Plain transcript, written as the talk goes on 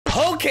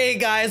Okay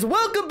guys,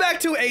 welcome back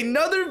to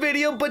another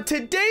video, but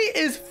today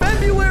is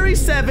February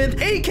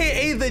 7th,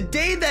 aka the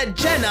day that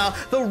Jenna,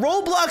 the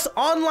Roblox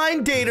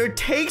online dater,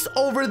 takes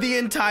over the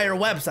entire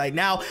website.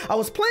 Now, I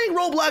was playing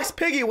Roblox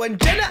Piggy when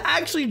Jenna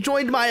actually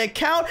joined my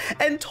account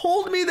and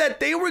told me that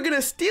they were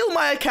gonna steal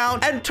my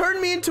account and turn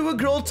me into a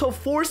girl to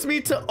force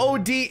me to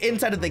OD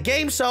inside of the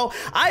game, so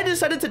I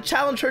decided to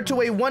challenge her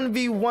to a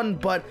 1v1,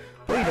 but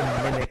wait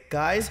a minute,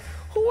 guys.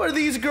 Who are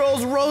these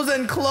girls, Rose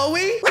and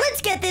Chloe?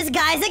 Let's get this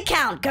guy's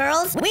account,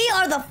 girls. We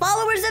are the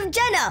followers of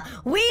Jenna.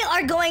 We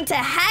are going to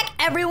hack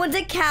everyone's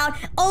account,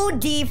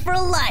 OD for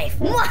life.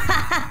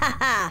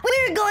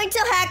 We're going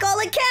to hack all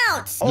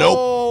accounts. Nope.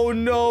 Oh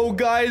no,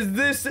 guys,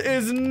 this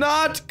is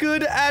not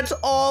good at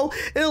all.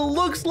 It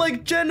looks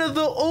like Jenna,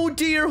 the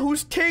ODer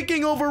who's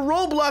taking over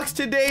Roblox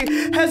today,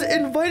 has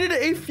invited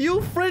a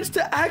few friends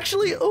to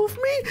actually oof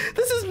me.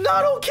 This is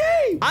not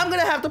okay. I'm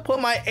gonna have to put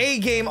my A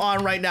game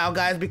on right now,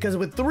 guys, because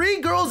with 3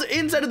 girls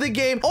inside of the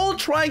game all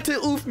trying to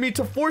oof me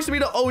to force me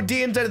to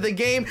OD inside of the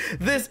game,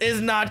 this is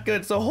not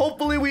good. So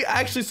hopefully we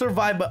actually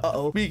survive.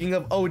 But speaking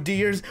of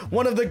ODers,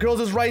 one of the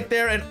girls is right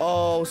there, and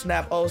oh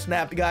snap,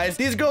 guys,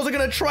 these girls are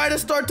gonna try to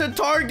start to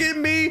target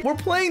me. We're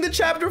playing the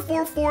chapter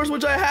 4 force,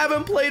 which I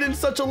haven't played in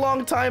such a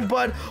long time,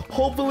 but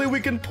hopefully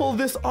we can pull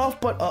this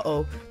off. But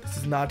this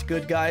is not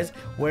good, guys.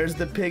 Where's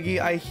the piggy?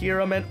 I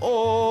hear him, and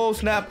oh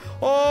snap,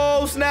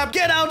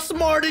 get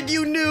outsmarted,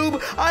 you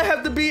noob. I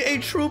have to be a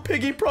true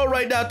piggy pro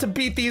right now to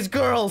beat these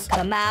girls.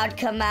 Come out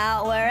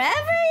wherever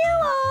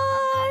you are.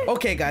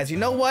 Okay, guys, you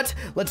know what?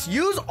 Let's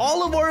use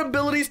all of our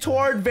abilities to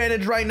our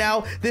advantage right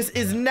now. This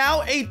is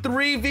now a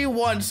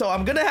 3v1, so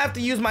I'm gonna have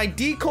to use my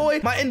decoy,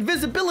 my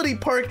invisibility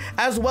perk,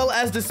 as well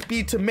as the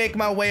speed to make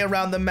my way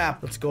around the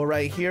map. Let's go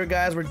right here,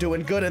 guys. We're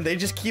doing good, and they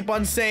just keep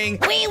on saying,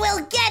 "We will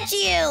get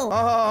you."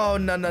 Oh,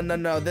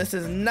 no. This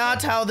is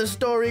not how the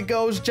story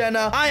goes,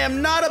 Jenna. I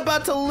am not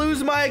about to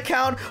lose my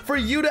account for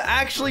you to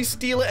actually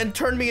steal it and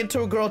turn me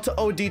into a girl to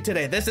OD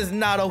today. This is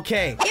not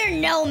okay. You're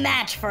no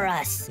match for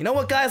us. You know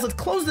what, guys? Let's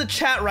close the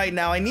chat right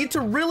now. I need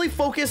to really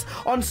focus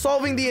on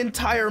solving the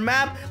entire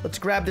map. Let's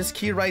grab this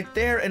key right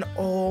there, and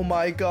oh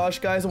my gosh,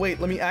 guys,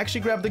 wait, let me actually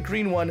grab the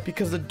green one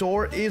because the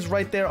door is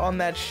right there on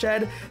that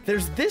shed.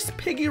 There's this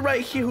piggy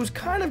right here who's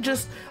kind of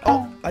just,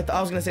 I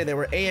was gonna say they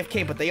were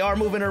AFK, but they are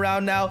moving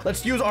around now.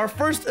 Let's use our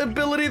first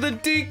ability, the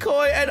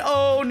decoy, and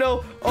oh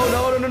no,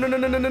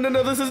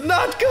 this is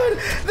not good.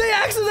 They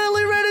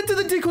accidentally ran into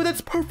the decoy.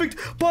 That's perfect.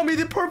 Bought me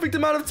the perfect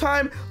amount of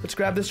time. Let's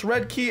grab this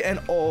red key, and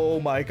oh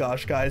my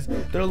gosh, guys,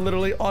 they're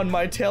literally on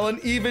my tail, and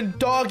even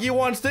Doggy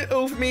wants to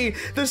oof me.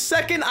 The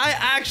second I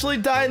actually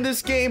die in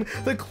this game,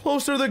 the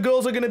closer the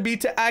girls are gonna be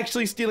to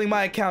actually stealing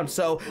my account.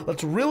 So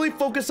let's really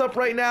focus up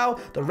right now.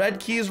 The red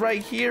key is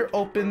right here.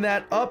 Open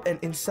that up, and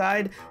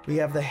inside we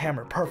have the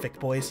hammer. Perfect,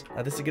 boys.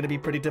 Now this is gonna be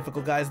pretty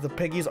difficult, guys. The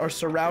piggies are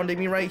surrounding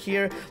me right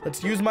here.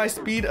 Let's use my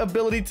speed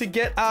ability to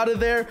get out of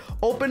there.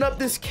 Open up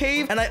this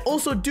cave, and I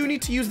also do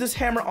need to use this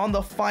hammer on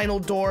the final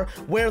door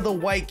where the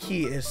white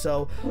key is.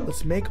 So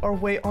let's make our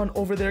way on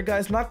over there,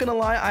 guys. Not gonna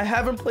lie, I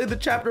haven't played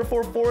the chapter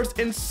 4 forest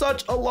in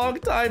such a long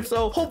time,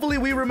 so hopefully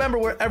we remember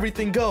where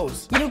everything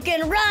goes. You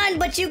can run,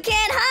 but you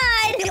can't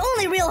hide. The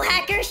only real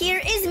hacker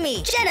here is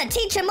me. Jenna,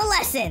 teach him a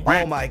lesson.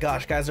 Oh my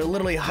gosh, guys, they're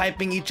literally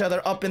hyping each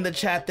other up in the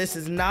chat. This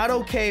is not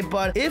okay,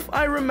 but if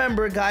I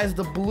remember, guys,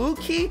 the blue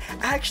key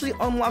actually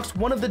unlocks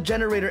one of the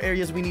generator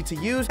areas we need to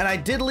use, and I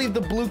did leave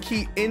the blue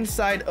key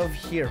inside of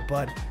here,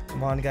 but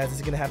come on, guys, this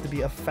is gonna have to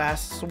be a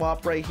fast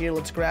swap right here.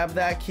 Let's grab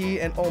that key,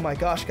 and oh my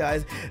gosh,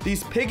 guys,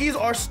 these piggies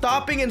are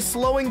stopping and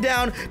slowing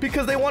down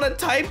because they want to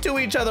type to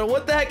each other.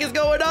 What the heck is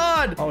going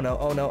on? Oh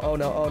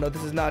no,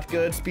 this is not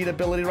good. Speed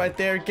ability right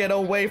there. Get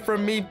away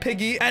from me,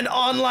 piggy. And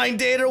online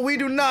dater, we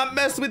do not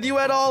mess with you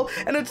at all,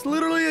 and it's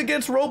literally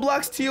against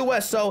Roblox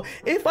TOS, so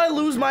if I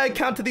lose my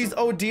account to these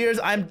ODers,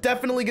 I'm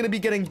definitely gonna be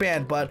getting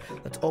banned. But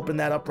let's open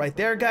that up right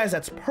there, guys.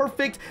 That's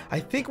perfect. I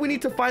think we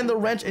need to find the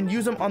wrench and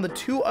use them on the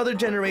 2 other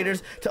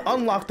generators to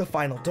unlock the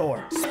final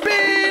door.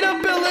 Speed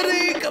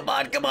ability!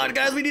 Come on,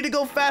 guys. We need to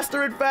go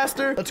faster and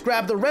faster. Let's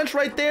grab the wrench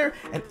right there.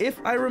 And if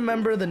I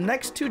remember, the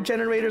next 2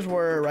 generators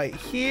were right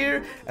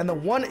here, and the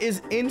one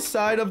is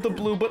inside of the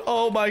blue. But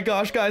oh my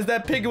gosh, guys,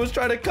 that pig was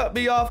trying to cut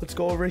me off. Let's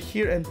go over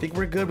here and think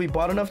we're good. We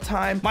bought enough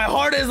time. My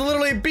heart is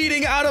literally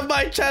beating out of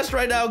my chest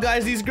right now,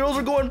 guys. These girls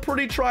are going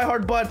pretty try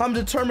hard, but I'm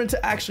determined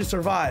to actually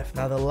survive.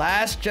 Now, the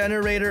last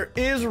generator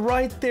is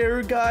right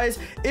there, guys.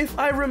 If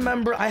I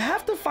remember, I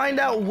have to find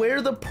out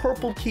where the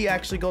purple key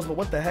actually goes, but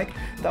what the heck?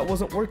 That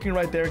wasn't working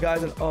right there,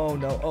 guys, and oh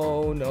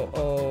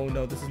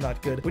no, this is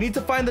not good. We need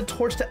to find the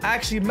torch to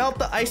actually melt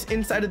the ice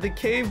inside of the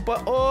cave,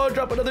 but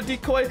drop another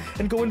decoy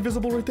and go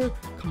invisible right there.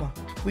 Come on,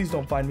 please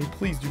don't find me.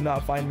 Please do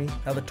not find me.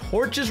 Now, the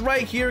torch is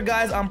right here,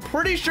 guys. I'm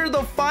pretty sure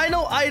the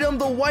final item,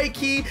 the white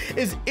key,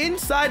 is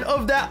inside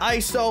of that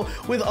ice. So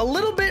with a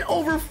little bit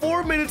over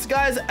 4 minutes,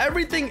 guys,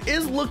 everything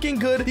is looking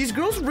good. These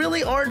girls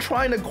really aren't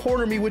trying to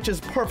corner me, which is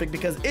perfect,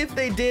 because if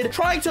they did,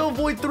 trying to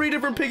avoid 3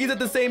 different piggies at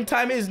the same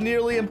time climb is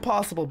nearly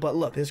impossible. But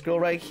look, this girl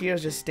right here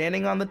is just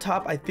standing on the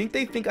top. I think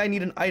they think I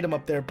need an item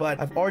up there, but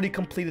I've already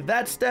completed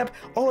that step.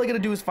 All I gotta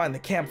do is find the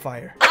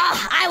campfire.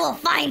 I will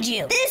find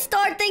you. This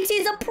star thinks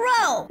he's a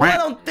pro. I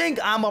don't think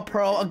I'm a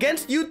pro.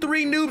 Against you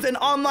three noobs and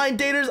online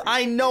daters,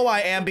 I know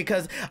I am,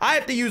 because I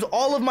have to use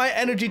all of my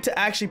energy to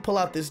actually pull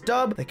out this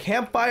dub. The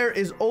campfire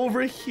is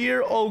over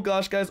here. Oh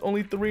gosh, guys,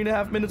 only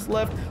 3.5 minutes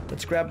left.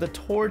 Let's grab the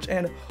torch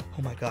and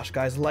oh my gosh,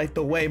 guys, light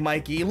the way,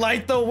 Mikey.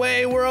 Light the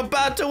way. We're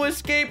about to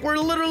escape. We're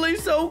literally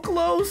so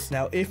close.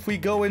 Now, if we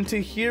go into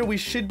here, we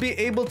should be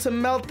able to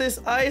melt this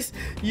ice.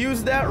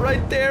 Use that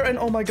right there. And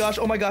oh my gosh,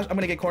 I'm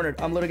gonna get cornered.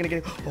 I'm literally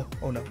gonna get,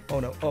 oh no, oh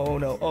no, oh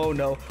no, oh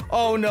no,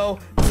 oh no.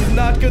 This is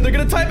not good. They're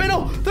gonna type in.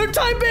 Oh, they're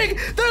typing.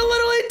 They're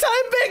literally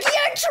typing.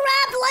 You're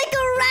trapped like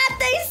a rat,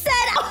 they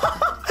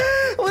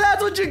said. Well,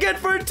 that's what you get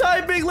for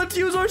typing. Let's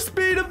use our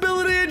speed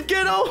ability and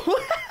get over.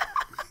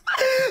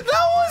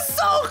 That was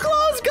so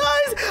close,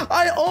 guys.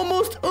 I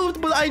almost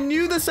oofed, but I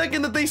knew the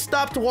second that they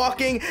stopped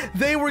walking,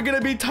 they were gonna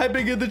be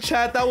typing in the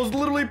chat. That was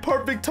literally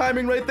perfect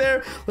timing right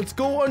there. Let's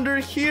go under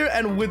here.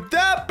 And with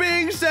that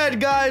being said,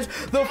 guys,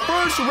 the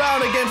first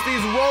round against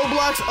these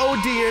Roblox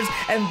ODers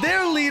and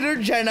their leader,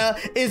 Jenna,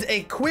 is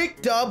a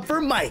quick dub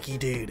for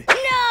MIKEYDOOD.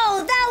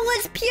 No, that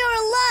was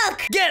pure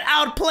luck. Get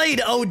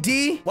outplayed,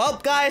 OD. Well,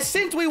 guys,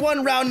 since we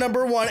won round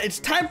number 1, it's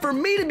time for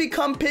me to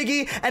become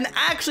Piggy and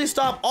actually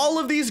stop all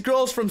of these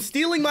girls from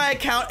stealing my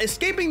account,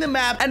 escaping the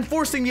map, and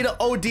forcing me to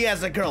OD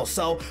as a girl.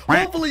 So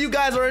hopefully you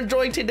guys are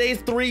enjoying today's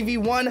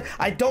 3v1.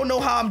 I don't know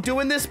how I'm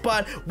doing this,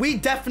 but we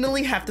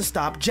definitely have to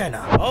stop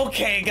Jenna.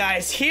 Okay,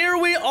 guys, here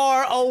we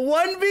are, a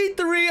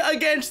 1v3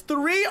 against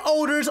 3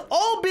 ODers,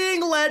 all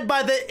being led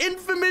by the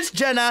infamous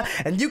Jenna.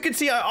 And you can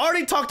see I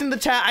already talked in the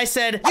chat. I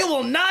said, you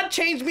will not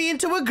change me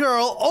into a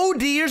girl.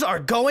 ODers are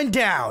going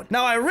down.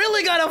 Now, I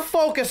really gotta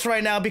focus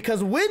right now,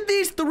 because with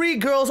these 3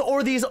 girls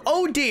or these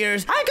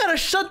ODers, I gotta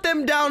shut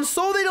them down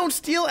so they don't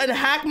steal and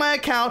hack my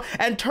account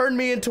and turn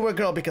me into a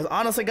girl. Because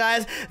honestly,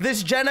 guys,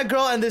 this Jenna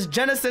girl and this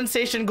Jenna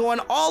sensation going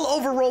all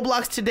over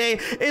Roblox today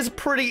is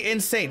pretty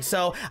insane.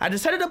 So I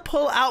decided to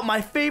pull out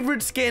my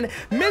favorite skin,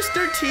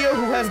 Mr. Tia,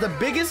 who has the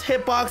biggest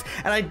hitbox,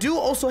 and I do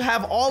also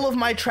have all of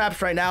my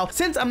traps right now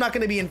since I'm not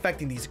going to be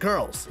infecting these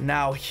girls.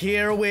 Now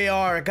here we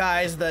are,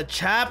 guys, the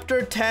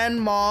chapter 10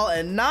 mall,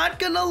 and not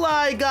gonna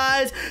lie,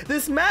 guys,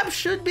 this map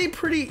should be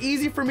pretty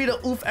easy for me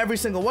to oof every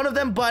single one of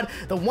them, but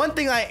the one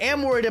thing I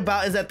am worried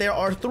about is that there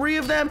are 3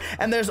 of them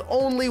and there's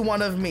only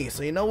 1 of me.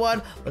 So you know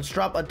what, let's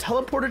drop a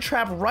teleporter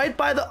trap right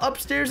by the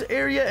upstairs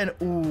area. And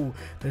ooh,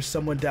 there's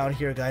someone down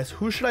here, guys.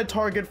 Who should I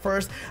target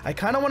first? I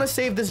kind of want to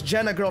save this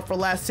Jenna girl for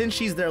last since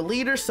she's their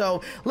leader,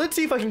 so let's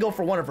see if I can go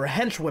for one of her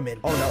henchwomen.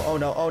 Oh no, oh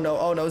no, oh no,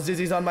 oh no,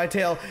 Zizzy's on my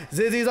tail.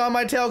 Zizzy's on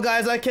my tail,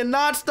 guys. I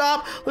cannot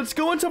stop. Let's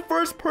go into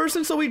first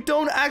person so we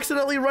don't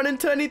accidentally run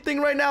into anything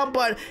right now.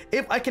 But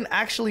if I can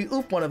actually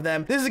oof one of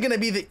them, this is gonna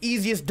be the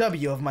easiest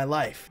W of my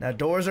life. Now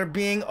doors are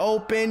being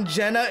opened.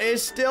 Jenna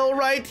is still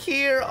right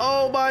here.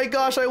 Oh my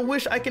gosh, I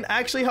wish I can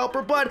actually help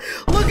her, but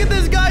look at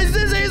this, guys.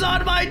 Zizzy's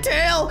on my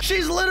tail.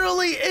 She's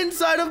literally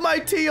inside of my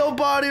T.O.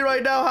 body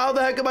right now. How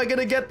the heck am I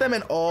gonna get them?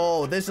 And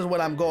oh, this is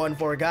what I'm going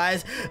for,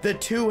 guys. The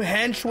 2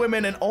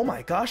 henchwomen. And oh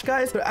my gosh,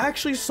 guys, they're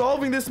actually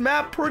solving this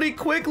map pretty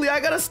quickly. I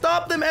gotta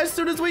stop them as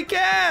soon as we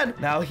can.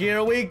 Now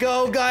here we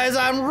go, guys.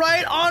 I'm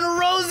right on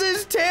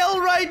Rose's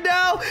tail right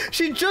now.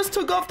 She just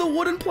took off the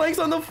wooden planks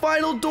on the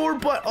final door,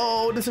 but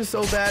oh, this is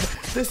so bad.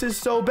 This is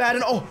so bad.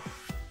 And oh,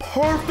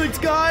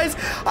 perfect, guys.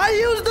 I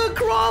used the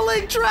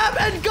crawling trap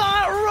and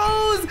got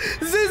Rose.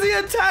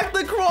 Zizzy attacked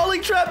the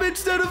crawling trap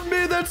instead of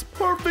me. That's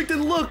perfect.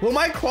 And look, will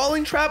my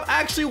crawling trap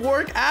actually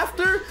work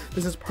after?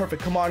 This is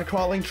perfect. Come on,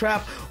 crawling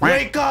trap.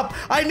 Wake up.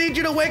 I need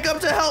you to wake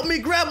up to help me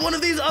grab one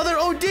of these other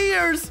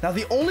ODers. Now,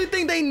 the only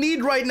thing they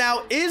need right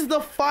now is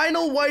the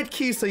final white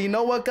key. So you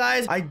know what,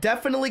 guys? I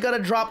definitely got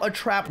to drop a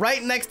trap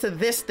right next to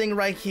this thing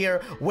right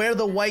here where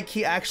the white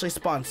key actually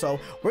spawns. So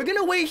we're going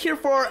to wait here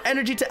for our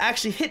energy to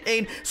actually hit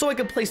 8 so I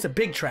can place a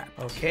big trap.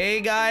 Okay,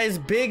 guys,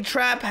 big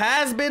trap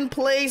has been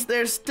placed.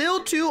 There's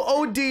still 2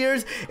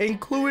 ODers,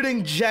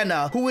 including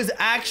Jenna, who is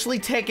actually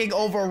taking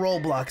over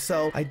Roblox.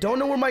 So I don't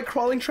know where my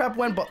crawling trap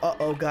went, but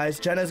uh-oh, guys,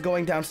 Jenna's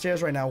going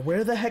downstairs right now.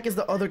 Where the heck is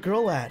the other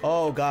girl at?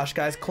 Oh gosh,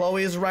 guys,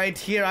 Chloe is right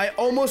here. I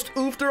almost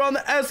oofed her on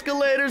the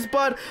escalators,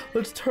 but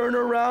let's turn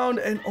around.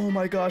 And oh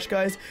my gosh,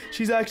 guys,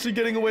 she's actually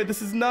getting away.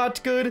 This is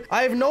not good.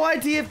 I have no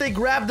idea if they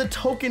grabbed the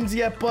tokens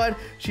yet, but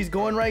she's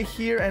going right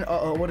here. And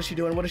uh-oh, what is she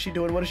doing? What is she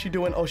doing? What is she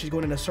doing? Oh, she's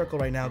going in a circle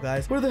right now,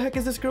 guys. Where the heck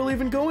is this girl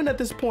even going at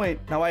this point?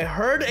 Now, I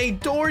heard a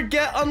door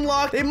get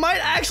unlocked. It might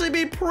actually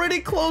be pretty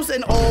close.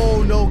 And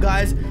oh no,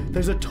 guys,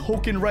 there's a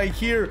token right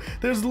here.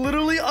 There's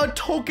literally a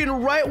token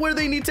right where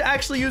they need to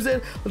actually use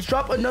it. Let's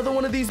drop another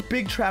one of these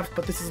big traps,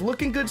 but this is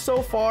looking good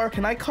so far.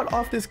 Can I cut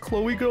off this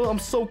Chloe girl? I'm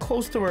so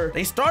close to her.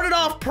 They started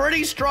off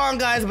pretty strong,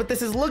 guys, but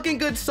this is looking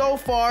good so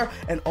far.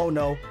 And oh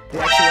no, they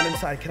actually went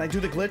inside. Can I do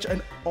the glitch?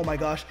 And oh my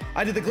gosh,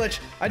 I did the glitch.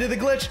 I did the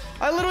glitch.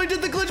 I literally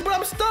did the glitch, but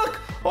I'm stuck.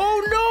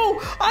 Oh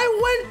no,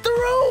 I went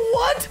through.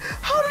 What?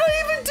 How did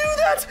I even do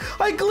that?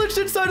 What? I glitched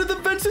inside of the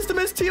vent system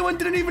as Tio and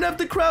didn't even have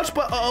to crouch,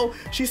 but uh-oh,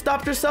 she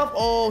stopped herself.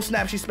 Oh,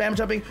 snap, she's spam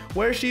jumping.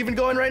 Where is she even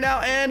going right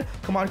now? And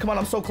come on,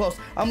 I'm so close.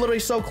 I'm literally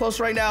so close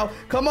right now.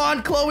 Come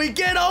on, Chloe,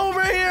 get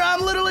over here.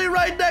 I'm literally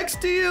right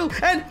next to you.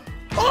 And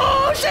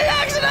oh, she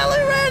accidentally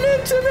ran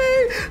into me.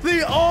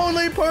 The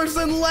only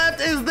person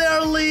left is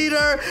their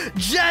leader,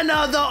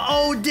 Jenna the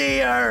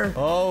ODer.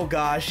 Oh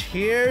gosh,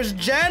 here's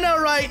Jenna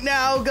right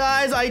now,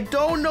 guys. I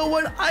don't know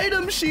what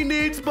item she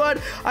needs, but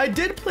I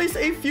did place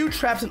a few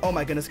traps. And oh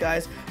my goodness,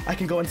 guys, I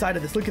can go inside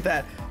of this. Look at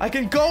that. I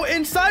can go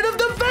inside of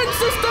the vent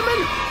system,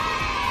 and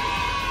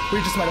we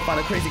just might have found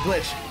a crazy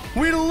glitch.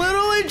 We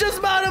literally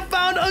just might have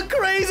found a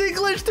crazy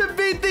glitch to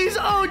beat these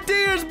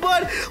ODers,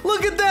 but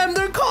look at them.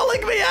 They're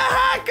calling me a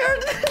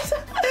hacker.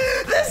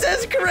 This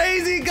is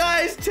crazy,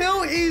 guys.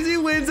 2 easy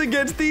wins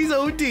against these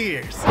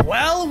ODers.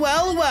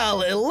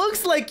 Well, it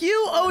looks like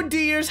you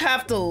ODers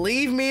have to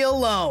leave me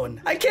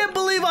alone. I can't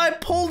believe I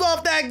pulled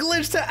off that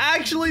glitch to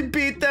actually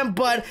beat them,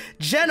 but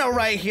Jenna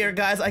right here,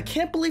 guys, I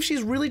can't believe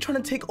she's really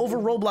trying to take over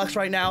Roblox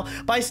right now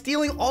by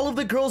stealing all of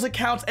the girls'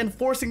 accounts and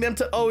forcing them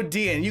to OD.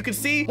 And you can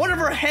see one of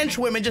her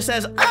henchwomen just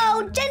says,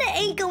 oh, Jenna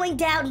ain't going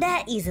down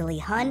that easily,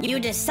 hun. You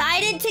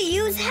decided to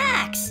use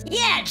hacks.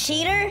 Yeah,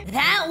 cheater.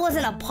 That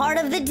wasn't a part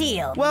of the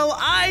deal. Well,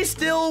 I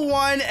still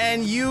won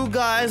and you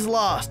guys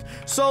lost.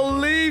 So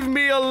leave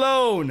me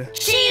alone.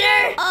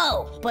 Cheater!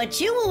 Oh,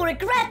 but you will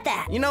regret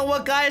that. You know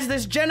what, guys?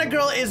 This Jenna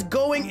girl is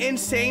going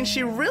insane.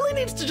 She really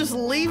needs to just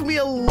leave me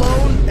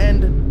alone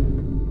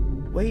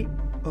and... Wait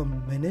a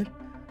minute.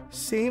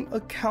 Same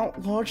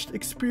account launched,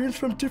 experience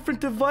from different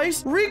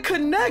device.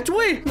 Reconnect?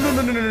 Wait,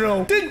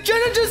 no. Did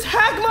Jenna just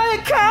hack my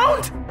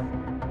account?